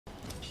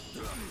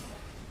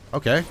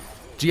Okay.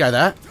 GI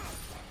that.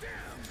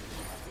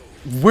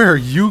 Where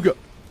you go?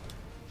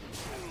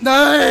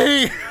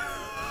 Nay!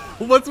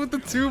 What's with the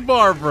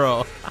 2-bar,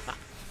 bro?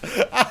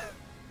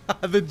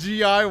 The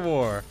GI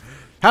war.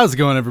 How's it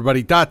going,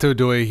 everybody?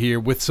 Dotodoya here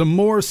with some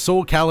more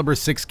Soul Calibur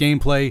 6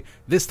 gameplay.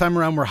 This time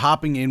around, we're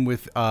hopping in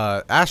with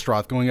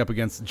Astaroth going up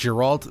against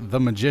Geralt the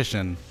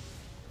Magician.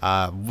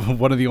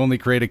 One of the only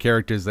created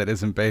characters that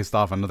isn't based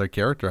off another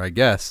character, I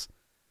guess.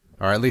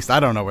 Or at least I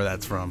don't know where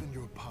that's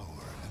from.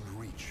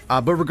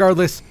 But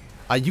regardless,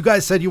 you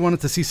guys said you wanted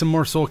to see some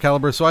more Soul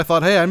Calibur, so I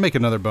thought, hey, I'd make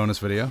another bonus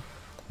video.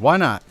 Why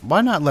not?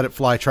 Why not let it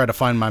fly, try to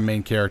find my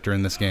main character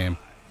in this game?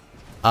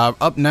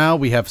 Up now,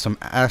 we have some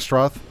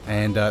Astaroth,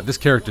 and this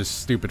character's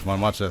stupid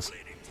fun. Watch this.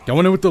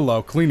 Going in with the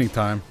low. Cleaning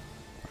time.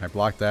 I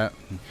blocked that.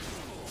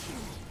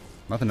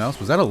 Nothing else.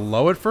 Was that a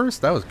low at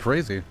first? That was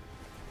crazy.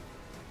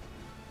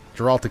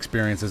 Geralt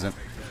experience isn't...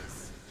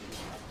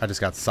 I just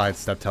got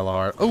sidestepped hella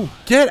hard. Oh,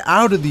 get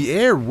out of the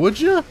air, would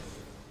you?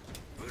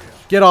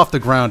 Get off the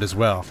ground as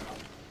well.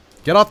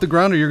 Get off the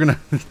ground or you're gonna...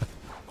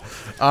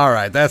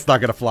 Alright, that's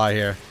not gonna fly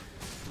here.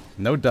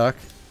 No duck.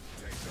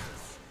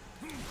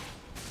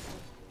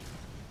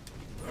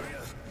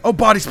 Oh,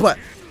 body splat!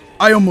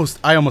 I almost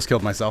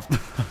killed myself.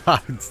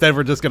 Instead,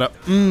 we're just gonna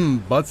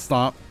butt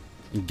stomp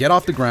and get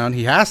off the ground.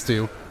 He has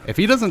to. If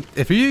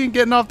he ain't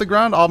getting off the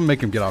ground, I'll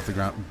make him get off the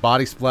ground.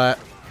 Body splat.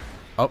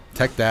 Oh,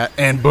 tech that,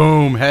 and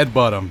boom,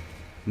 headbutt him.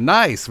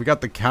 Nice. We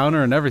got the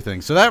counter and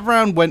everything. So that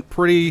round went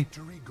pretty.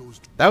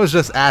 That was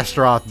just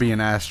Astaroth being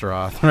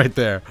Astaroth right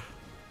there.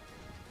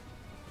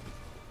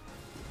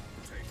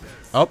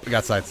 Oh, we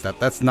got sidestep.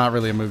 That's not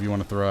really a move you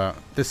want to throw out.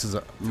 This is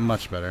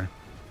much better.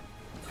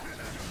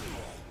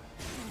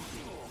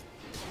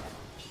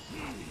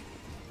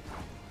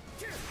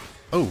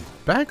 Oh,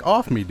 back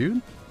off me,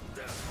 dude.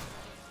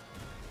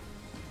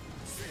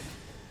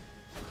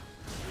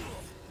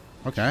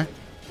 Okay.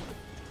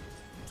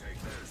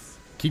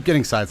 Keep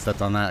getting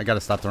sidestepped on that. I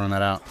gotta stop throwing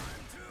that out.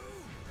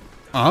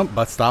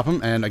 But stop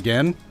him, and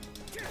again,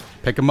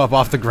 pick him up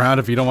off the ground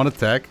if you don't want to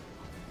tech.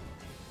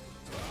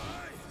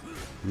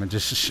 I'm gonna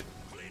just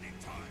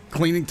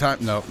cleaning time.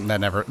 No,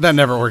 that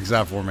never works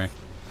out for me.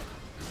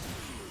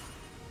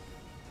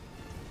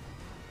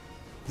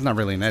 There's not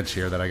really an edge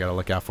here that I gotta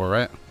look out for,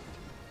 right?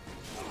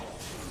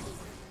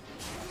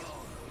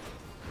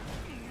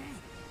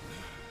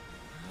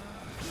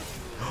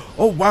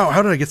 Oh, wow,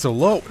 how did I get so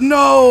low?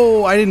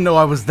 No, I didn't know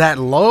I was that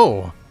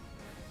low.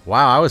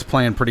 Wow, I was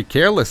playing pretty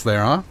careless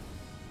there, huh?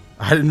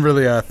 I didn't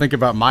really think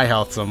about my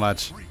health so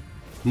much.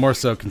 More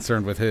so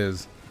concerned with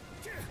his.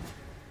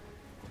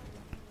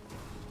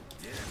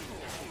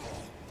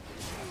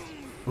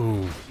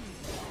 Ooh.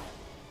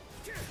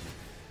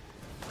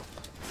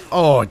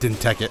 Oh, I didn't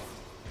tech it.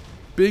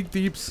 Big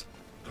deeps.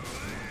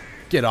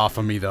 Get off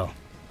of me, though.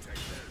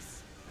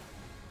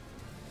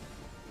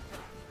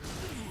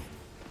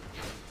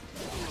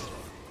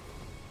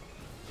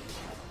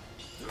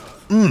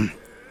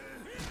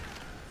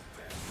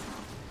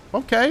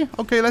 Okay,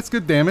 okay, that's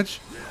good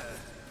damage.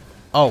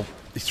 Oh,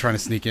 he's trying to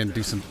sneak in,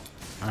 do some...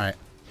 Alright.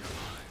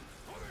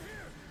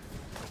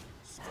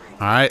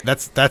 Alright,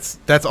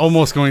 that's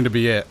almost going to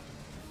be it.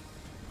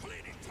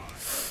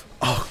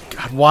 Oh,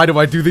 God, why do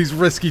I do these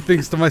risky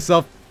things to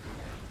myself?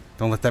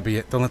 Don't let that be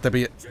it, don't let that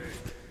be it.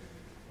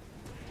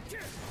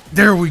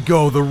 There we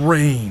go, the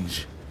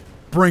range.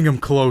 Bring him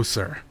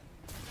closer.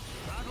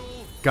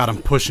 Got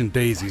him pushing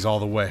daisies all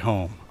the way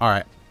home.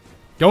 Alright.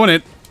 Going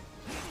in.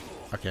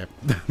 Okay,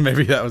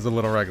 maybe that was a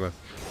little reckless.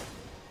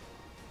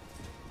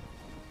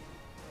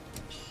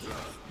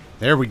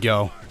 There we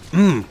go.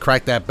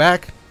 Crack that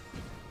back.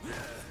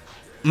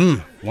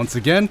 Once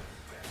again.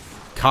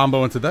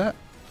 Combo into that.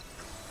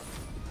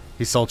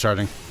 He's soul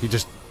charging. He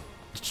just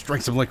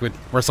drank some liquid.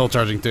 We're soul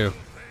charging too.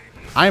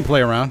 I ain't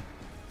play around.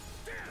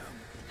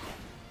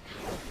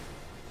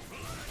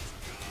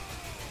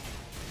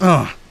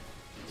 Oh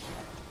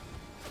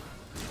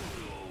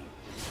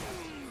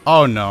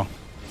no.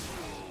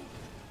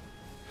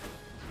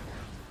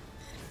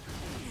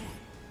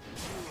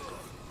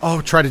 Oh,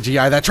 try to GI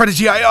that. Try to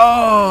GI.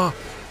 Oh!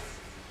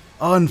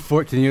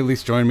 Unfortunately, can you at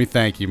least join me?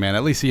 Thank you, man.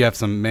 At least you have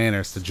some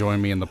manners to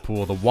join me in the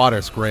pool. The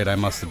water's great, I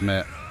must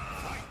admit.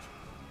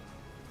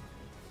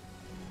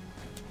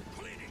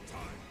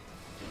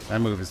 That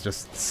move is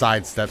just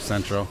sidestep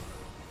central.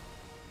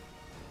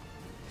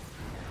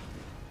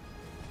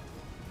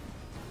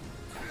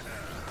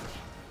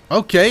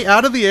 Okay,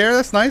 out of the air.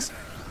 That's nice.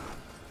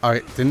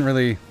 Alright, didn't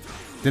really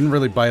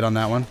bite on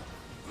that one.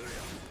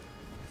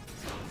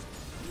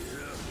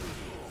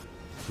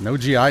 No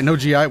GI, no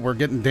GI. We're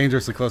getting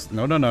dangerously close.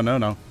 No, no, no, no,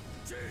 no.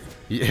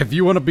 If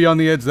you want to be on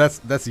the edge,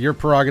 that's your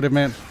prerogative,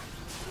 man.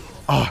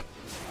 Oh,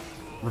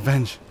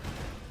 revenge.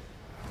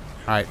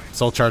 All right,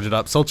 soul charge it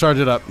up. Soul charge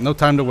it up. No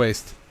time to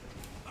waste.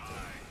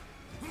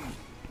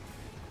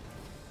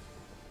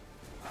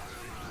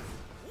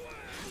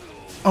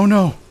 Oh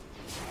no.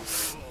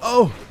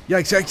 Oh,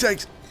 yikes, yikes,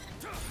 yikes.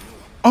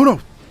 Oh no.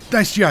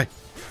 Nice GI.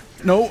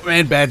 No,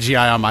 man, bad GI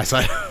on my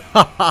side.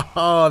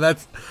 Oh,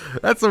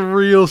 that's a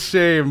real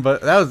shame,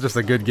 but that was just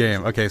a good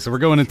game. Okay, so we're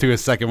going into a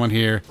second one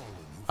here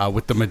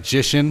with the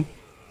Magician.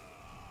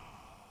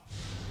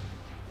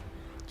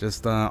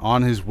 Just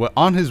on his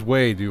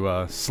way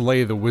to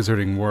slay the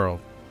wizarding world.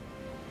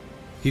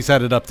 He's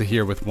headed up to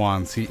here with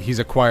wands. He's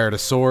acquired a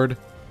sword,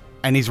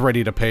 and he's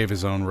ready to pave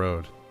his own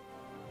road.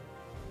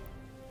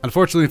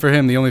 Unfortunately for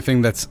him, the only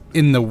thing that's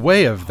in the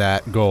way of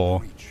that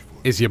goal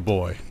is your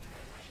boy.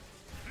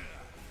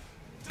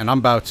 And I'm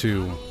about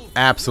to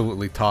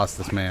absolutely toss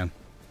this man.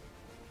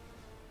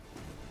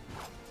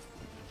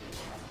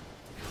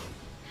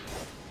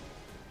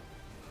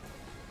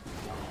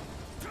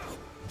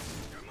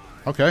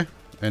 Okay,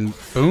 and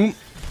boom.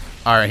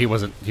 All right, he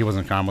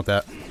wasn't calm with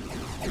that.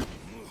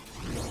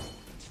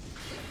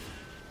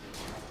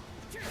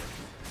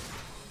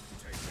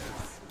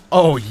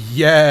 Oh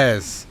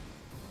yes.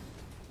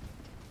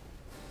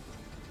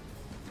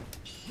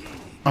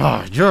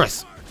 Oh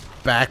yes,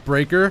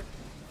 backbreaker.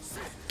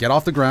 Get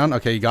off the ground.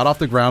 Okay, you got off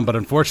the ground, but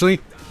unfortunately,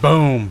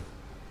 boom.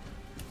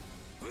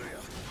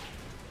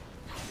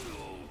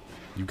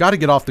 You got to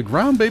get off the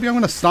ground, baby. I'm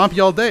gonna stomp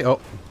you all day.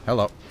 Oh,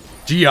 hello,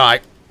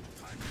 GI.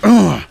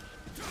 Ugh.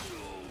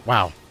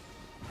 Wow.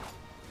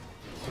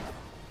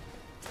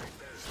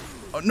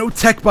 Oh, no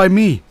tech by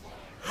me.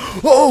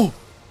 Oh!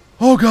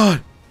 Oh,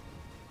 God.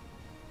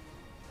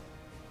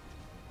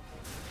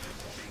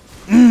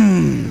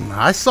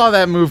 I saw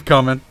that move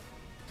coming.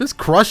 Just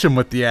crush him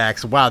with the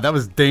axe. Wow, that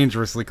was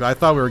dangerously close. I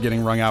thought we were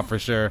getting wrung out for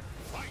sure.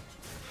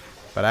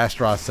 But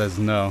Astaroth says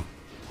no.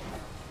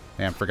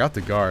 Damn, forgot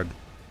to guard.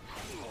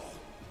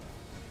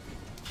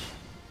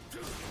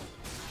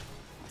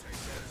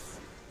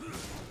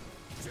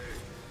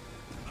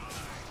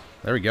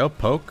 There we go,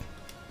 poke.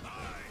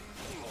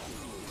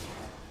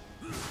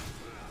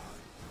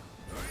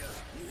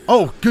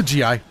 Oh, good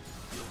GI.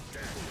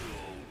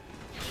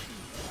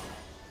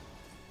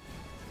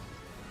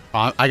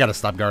 Oh, I gotta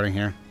stop guarding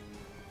here.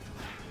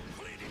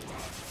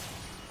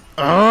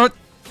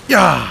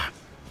 Yeah.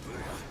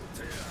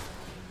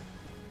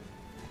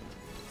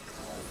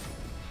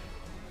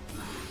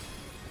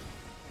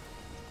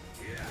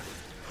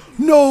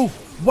 No!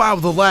 Wow,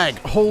 the lag.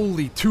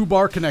 Holy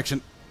 2-bar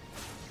connection.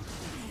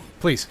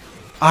 Please.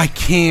 I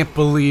can't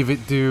believe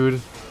it,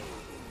 dude.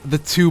 The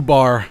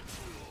 2-bar.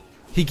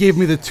 He gave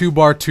me the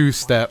 2-bar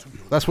 2-step.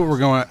 That's what we're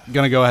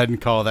gonna go ahead and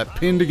call that.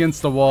 Pinned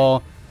against the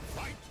wall.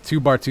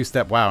 2-bar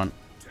 2-step. Wow.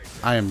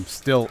 I am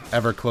still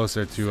ever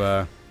closer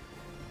to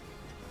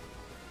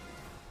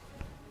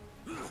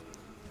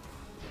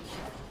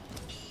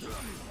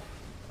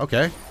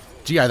Okay.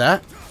 GI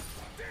that.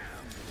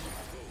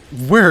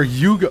 Where are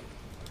you go?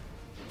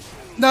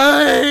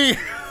 Nay!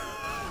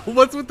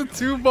 What's with the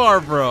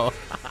 2-bar, bro?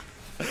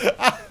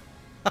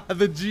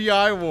 The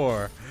GI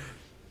war.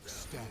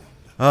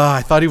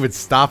 I thought he would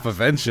stop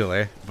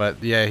eventually,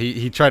 but yeah,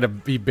 he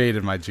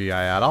baited my GI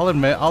out. I'll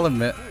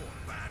admit.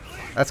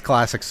 That's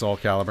classic Soul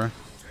Calibur.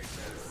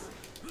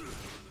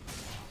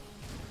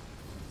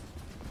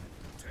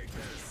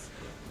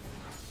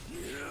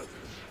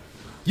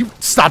 You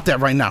stop that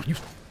right now. You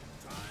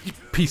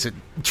piece of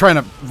trying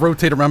to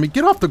rotate around me.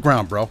 Get off the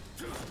ground, bro.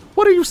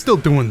 What are you still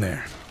doing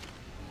there?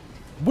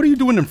 What are you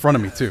doing in front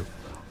of me too?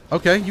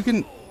 Okay, you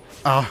can.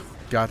 Ah,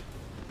 God.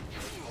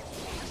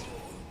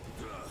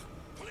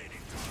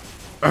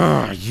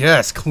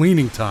 Yes,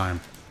 cleaning time.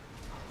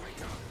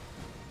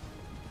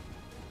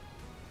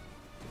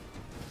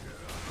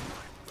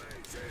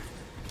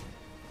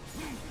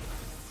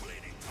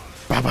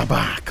 Ba ba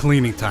ba,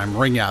 cleaning time,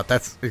 ring out.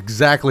 That's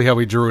exactly how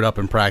we drew it up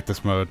in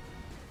practice mode.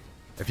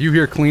 If you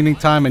hear cleaning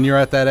time and you're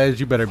at that edge,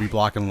 you better be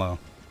blocking low.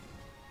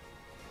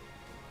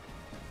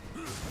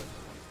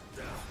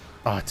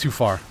 Ah, too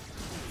far.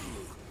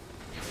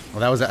 Well,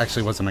 that was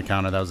actually wasn't a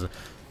counter. That was a.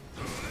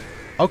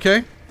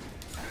 Okay.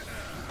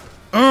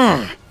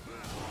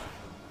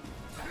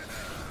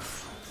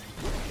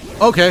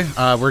 Okay,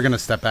 we're gonna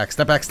step back.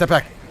 Step back. Step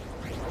back.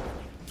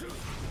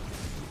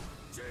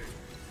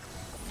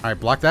 All right,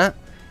 block that.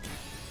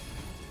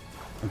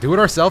 Do it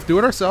ourselves. Do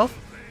it ourselves.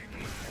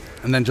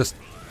 And then just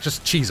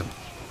cheese him.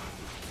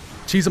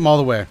 Cheese him all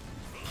the way.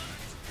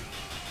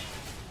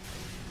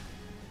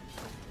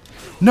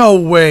 No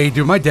way,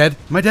 dude. Am I dead?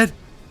 Am I dead?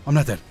 I'm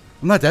not dead.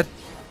 I'm not dead.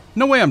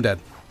 No way I'm dead.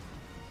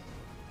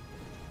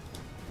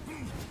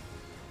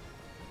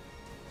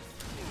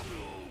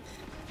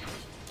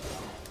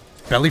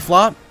 Belly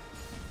flop?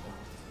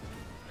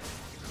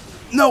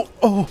 No.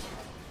 Oh.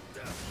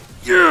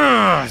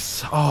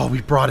 Yes. Oh,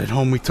 we brought it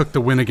home. We took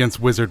the win against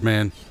Wizard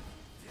Man.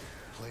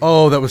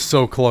 Oh, that was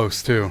so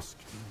close too.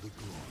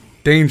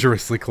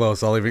 Dangerously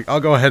close. I'll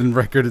go ahead and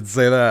record and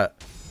say that.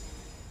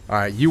 All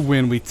right, you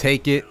win. We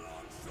take it.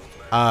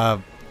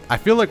 I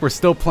feel like we're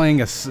still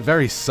playing a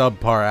very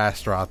subpar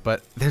Astaroth,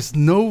 but there's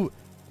no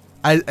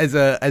as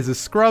a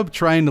scrub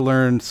trying to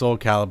learn Soul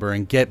Calibur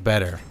and get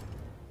better.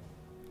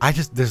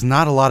 There's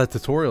not a lot of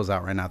tutorials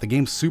out right now. The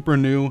game's super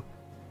new.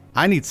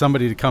 I need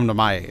somebody to come to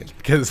my age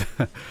because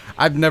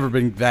I've never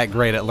been that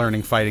great at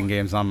learning fighting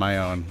games on my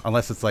own,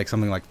 unless it's like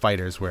something like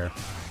Fighters where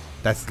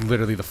That's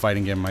literally the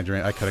fighting game of my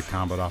dream. I could have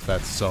comboed off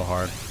that so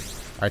hard.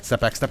 Alright, step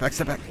back, step back,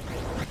 step back.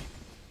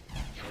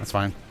 That's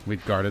fine. We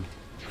guarded.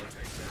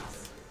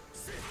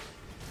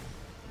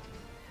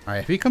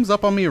 Alright, if he comes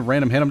up on me a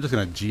random hit, I'm just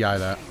going to GI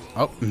that.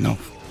 Oh, no.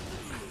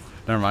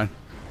 Never mind.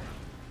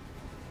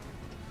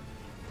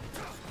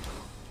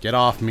 Get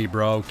off me,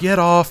 bro. Get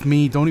off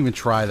me. Don't even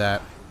try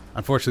that.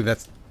 Unfortunately,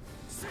 that's...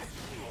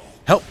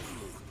 Help!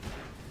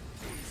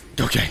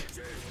 Okay.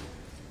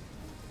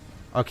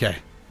 Okay.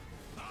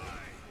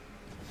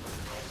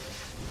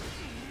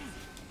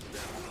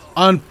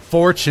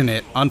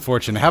 Unfortunate.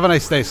 Unfortunate. Have a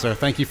nice day, sir.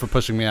 Thank you for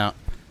pushing me out.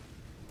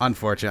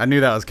 Unfortunate. I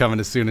knew that was coming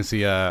as soon as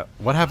he,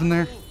 What happened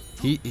there?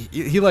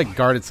 He like,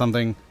 guarded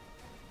something.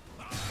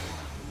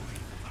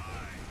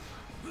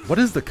 What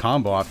is the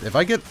combo off? If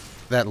I get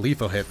that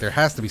lethal hit, there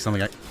has to be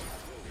something I...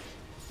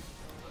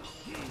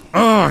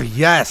 Oh,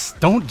 yes!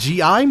 Don't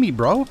GI me,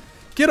 bro!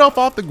 Get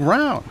off the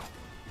ground!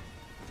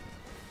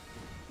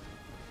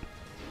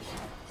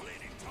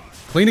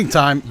 Cleaning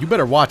time. You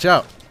better watch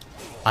out.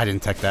 I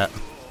didn't tech that.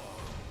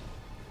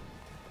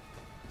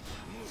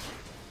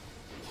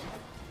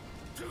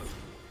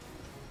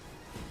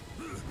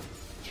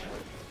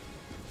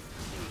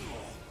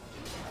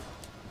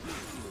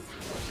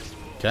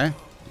 Okay,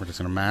 we're just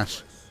gonna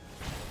mash.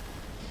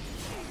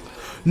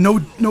 No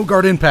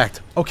guard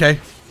impact. Okay.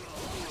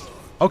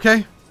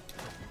 Okay.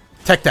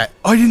 Tech that.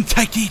 Oh, I didn't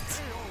tech it.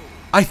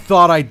 I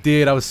thought I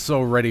did. I was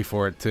so ready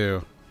for it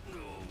too.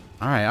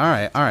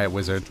 Alright,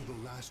 wizard.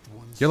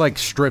 You're like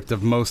stripped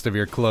of most of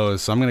your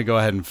clothes, so I'm gonna go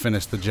ahead and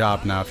finish the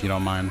job now if you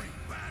don't mind.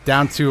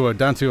 Down 2-0,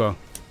 down 2-0.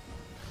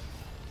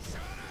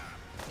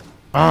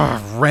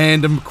 Ah,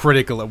 random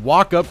critical.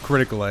 Walk up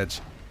critical edge.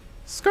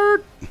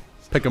 Skirt.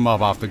 Pick him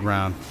up off the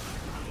ground.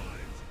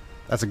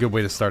 That's a good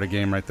way to start a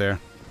game right there.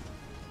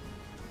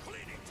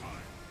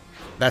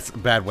 That's a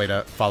bad way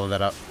to follow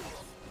that up.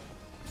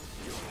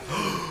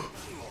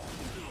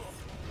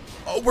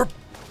 Oh, we're...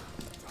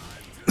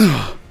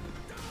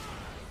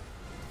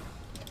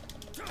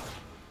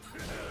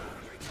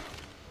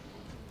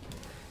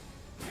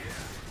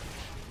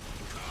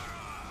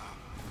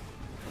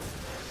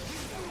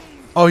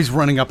 Oh, he's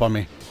running up on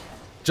me.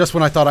 Just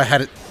when I thought I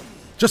had it.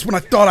 Just when I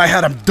thought I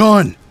had him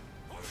done.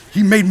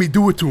 He made me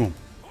do it to him.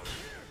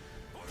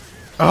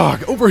 Oh,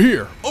 over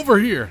here. Over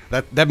here.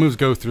 That move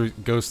goes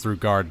through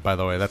guard, by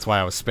the way. That's why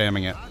I was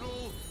spamming it.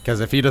 Because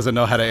if he doesn't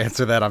know how to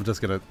answer that, I'm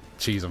just going to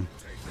cheese him.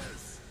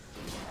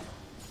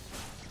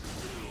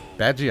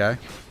 Bad GI.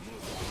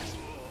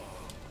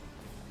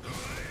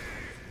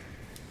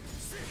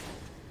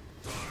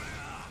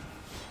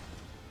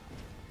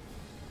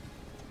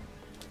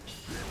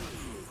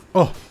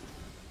 Oh.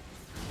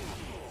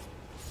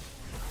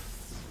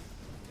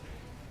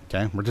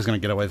 Okay, we're just gonna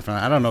get away from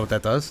that. I don't know what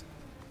that does.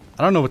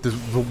 I don't know what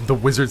the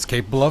wizard's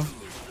capable of.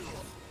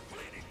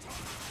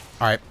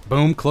 Alright,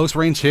 boom, close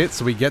range hit,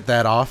 so we get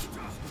that off.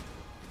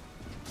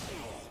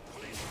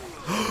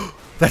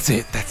 That's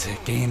it,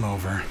 game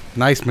over.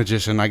 Nice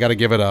magician, I gotta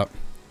give it up.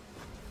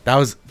 That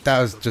was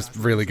just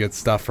really good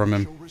stuff from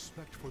him.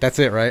 That's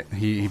it, right?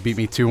 He beat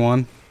me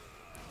 2-1.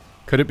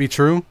 Could it be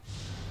true?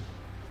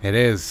 It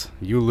is.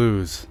 You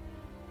lose.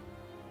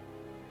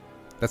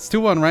 That's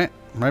 2-1, right?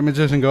 Right,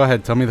 magician? Go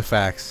ahead. Tell me the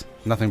facts.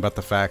 Nothing but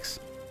the facts.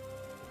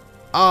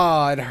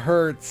 Ah, it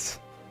hurts.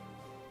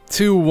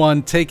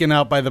 2-1, taken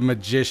out by the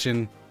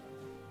magician.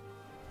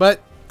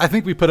 But I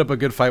think we put up a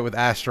good fight with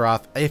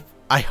Astaroth.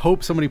 I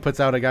hope somebody puts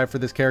out a guide for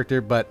this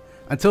character, but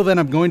until then,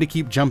 I'm going to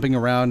keep jumping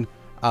around,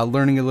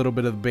 learning a little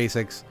bit of the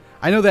basics.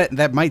 I know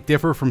that might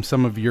differ from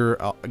some of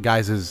your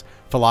guys'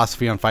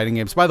 philosophy on fighting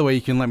games. By the way,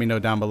 you can let me know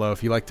down below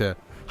if you like to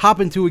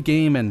hop into a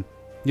game and,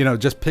 you know,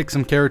 just pick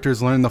some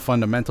characters, learn the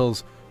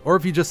fundamentals, or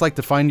if you just like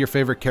to find your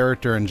favorite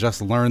character and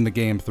just learn the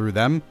game through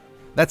them.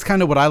 That's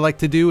kind of what I like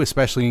to do,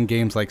 especially in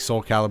games like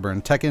Soul Calibur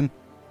and Tekken.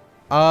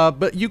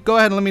 But you go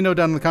ahead and let me know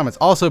down in the comments.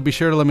 Also, be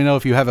sure to let me know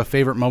if you have a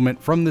favorite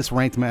moment from this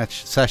ranked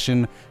match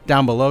session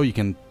down below. You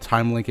can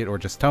time link it or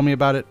just tell me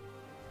about it.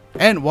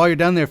 And while you're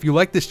down there, if you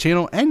like this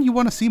channel and you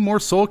want to see more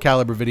Soul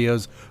Calibur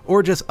videos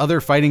or just other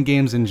fighting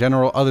games in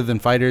general other than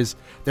fighters,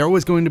 they're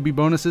always going to be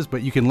bonuses,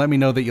 but you can let me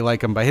know that you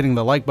like them by hitting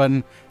the like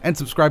button and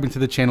subscribing to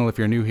the channel if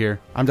you're new here.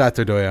 I'm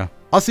Dotodoya.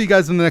 I'll see you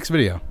guys in the next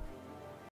video.